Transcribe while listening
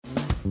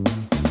Hello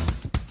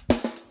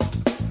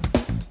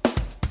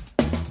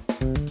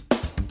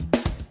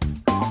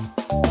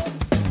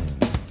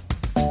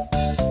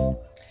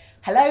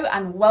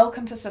and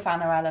welcome to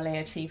Savannah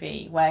Alalia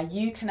TV, where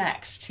you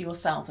connect to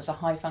yourself as a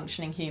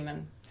high-functioning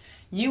human.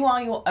 You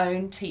are your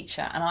own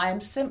teacher, and I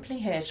am simply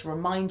here to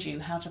remind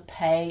you how to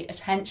pay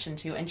attention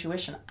to your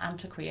intuition and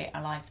to create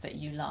a life that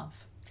you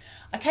love.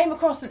 I came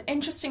across an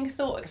interesting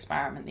thought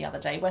experiment the other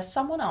day where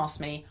someone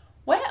asked me,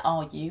 where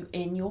are you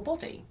in your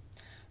body?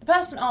 The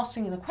person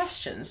asking the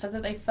question said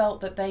that they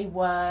felt that they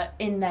were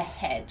in their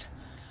head.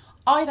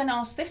 I then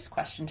asked this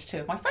question to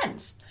two of my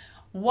friends.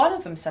 One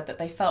of them said that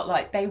they felt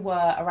like they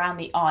were around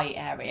the eye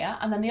area,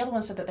 and then the other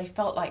one said that they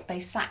felt like they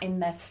sat in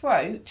their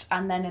throat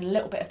and then in a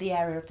little bit of the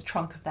area of the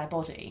trunk of their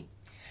body.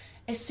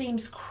 It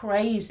seems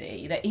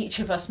crazy that each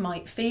of us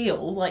might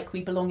feel like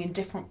we belong in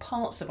different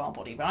parts of our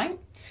body, right?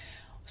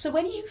 So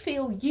where do you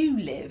feel you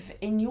live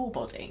in your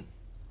body?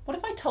 What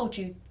if I told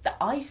you that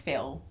I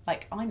feel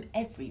like I'm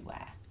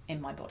everywhere in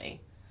my body?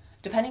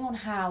 Depending on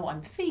how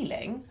I'm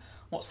feeling,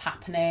 what's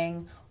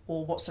happening,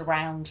 or what's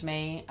around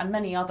me, and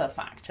many other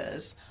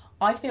factors,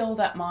 I feel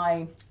that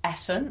my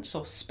essence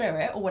or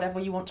spirit, or whatever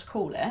you want to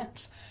call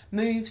it,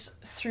 moves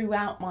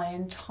throughout my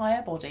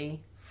entire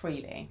body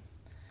freely.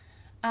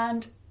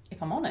 And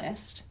if I'm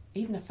honest,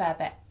 even a fair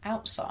bit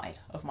outside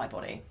of my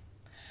body.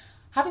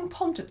 Having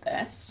pondered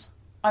this,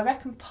 I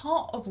reckon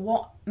part of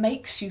what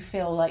makes you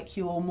feel like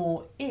you're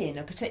more in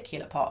a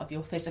particular part of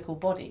your physical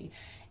body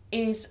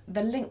is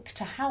the link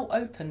to how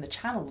open the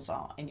channels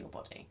are in your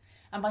body.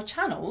 And by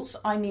channels,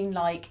 I mean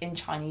like in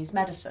Chinese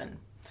medicine.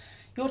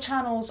 Your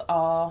channels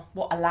are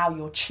what allow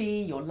your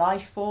qi, your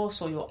life force,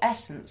 or your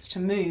essence to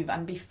move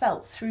and be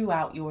felt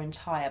throughout your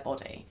entire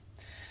body.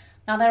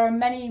 Now, there are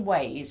many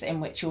ways in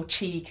which your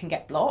qi can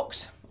get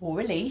blocked or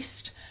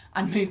released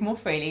and move more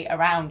freely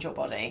around your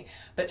body.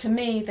 But to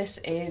me, this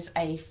is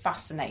a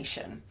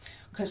fascination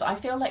because I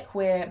feel like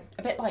we're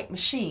a bit like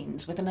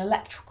machines with an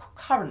electrical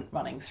current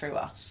running through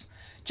us.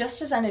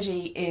 Just as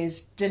energy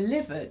is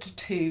delivered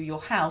to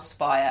your house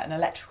via an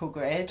electrical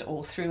grid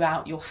or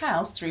throughout your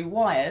house through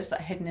wires that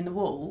are hidden in the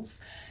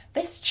walls,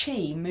 this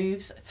qi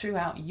moves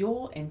throughout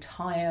your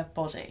entire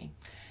body.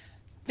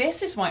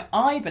 This is why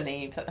I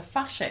believe that the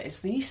fascia is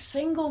the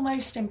single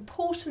most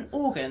important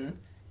organ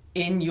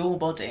in your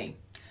body.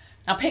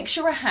 Now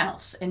picture a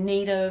house in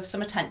need of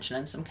some attention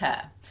and some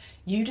care.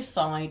 You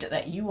decide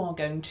that you are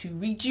going to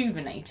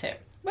rejuvenate it,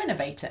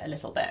 renovate it a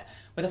little bit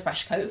with a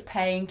fresh coat of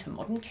paint, a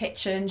modern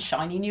kitchen,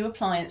 shiny new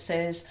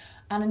appliances,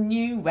 and a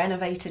new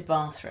renovated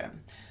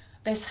bathroom.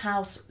 This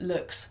house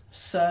looks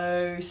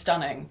so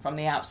stunning from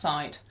the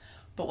outside,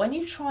 but when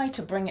you try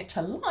to bring it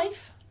to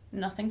life,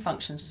 nothing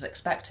functions as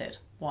expected.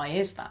 Why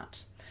is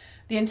that?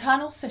 The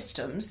internal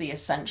systems, the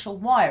essential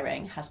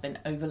wiring, has been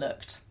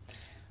overlooked.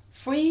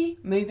 Free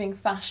moving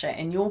fascia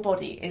in your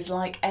body is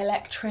like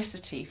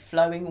electricity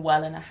flowing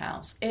well in a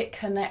house. It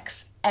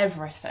connects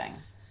everything.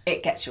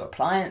 It gets your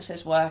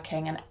appliances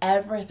working and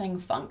everything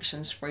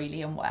functions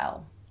freely and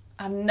well.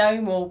 And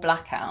no more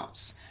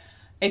blackouts.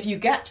 If you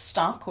get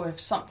stuck or if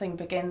something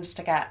begins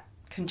to get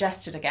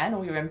congested again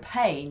or you're in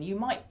pain, you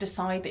might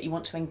decide that you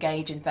want to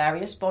engage in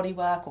various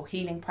bodywork or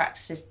healing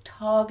practices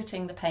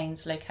targeting the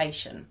pain's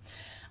location.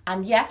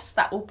 And yes,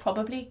 that will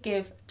probably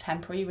give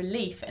temporary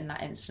relief in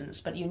that instance,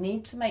 but you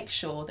need to make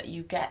sure that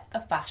you get the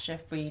fascia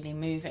freely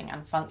moving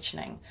and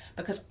functioning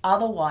because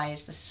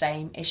otherwise the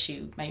same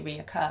issue may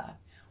reoccur.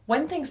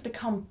 When things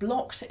become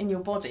blocked in your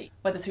body,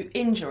 whether through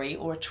injury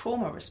or a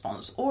trauma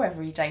response or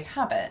everyday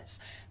habits,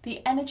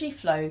 the energy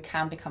flow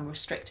can become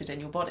restricted in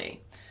your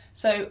body.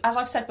 So, as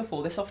I've said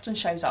before, this often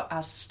shows up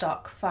as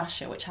stuck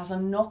fascia, which has a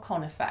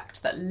knock-on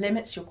effect that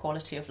limits your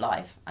quality of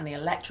life and the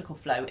electrical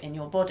flow in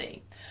your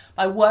body.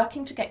 By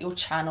working to get your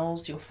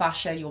channels, your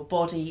fascia, your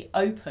body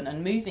open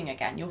and moving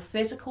again, your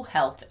physical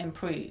health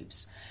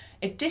improves.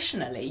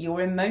 Additionally,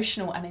 your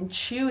emotional and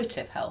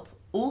intuitive health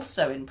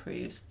also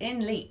improves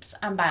in leaps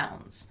and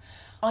bounds.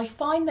 I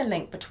find the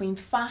link between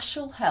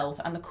fascial health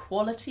and the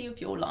quality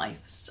of your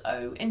life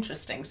so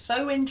interesting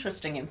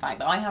in fact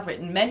that I have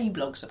written many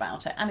blogs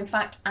about it and in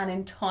fact an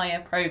entire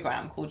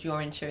programme called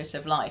Your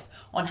Intuitive Life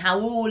on how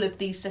all of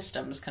these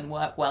systems can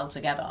work well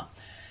together.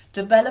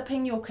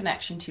 Developing your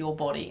connection to your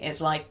body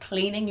is like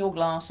cleaning your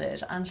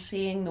glasses and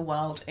seeing the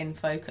world in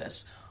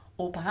focus,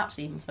 or perhaps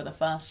even for the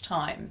first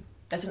time.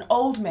 There's an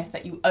old myth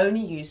that you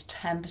only use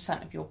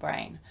 10% of your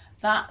brain.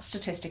 That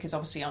statistic is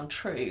obviously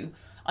untrue.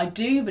 I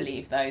do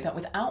believe, though, that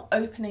without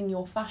opening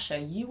your fascia,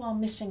 you are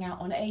missing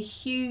out on a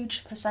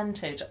huge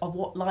percentage of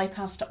what life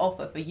has to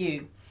offer for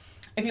you.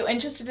 If you're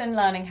interested in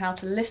learning how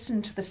to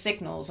listen to the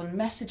signals and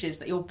messages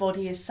that your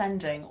body is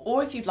sending,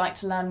 or if you'd like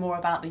to learn more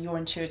about the Your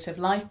Intuitive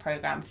Life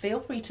programme, feel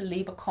free to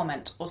leave a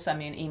comment or send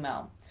me an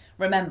email.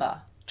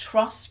 Remember,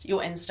 trust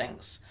your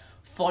instincts.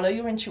 Follow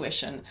your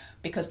intuition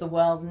because the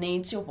world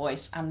needs your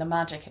voice and the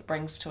magic it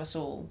brings to us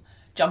all.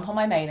 Jump on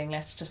my mailing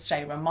list to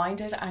stay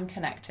reminded and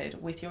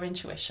connected with your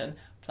intuition,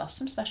 plus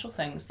some special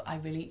things that I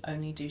really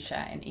only do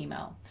share in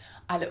email.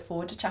 I look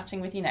forward to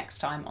chatting with you next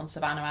time on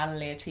Savannah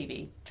Alalia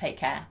TV. Take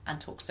care and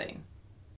talk soon.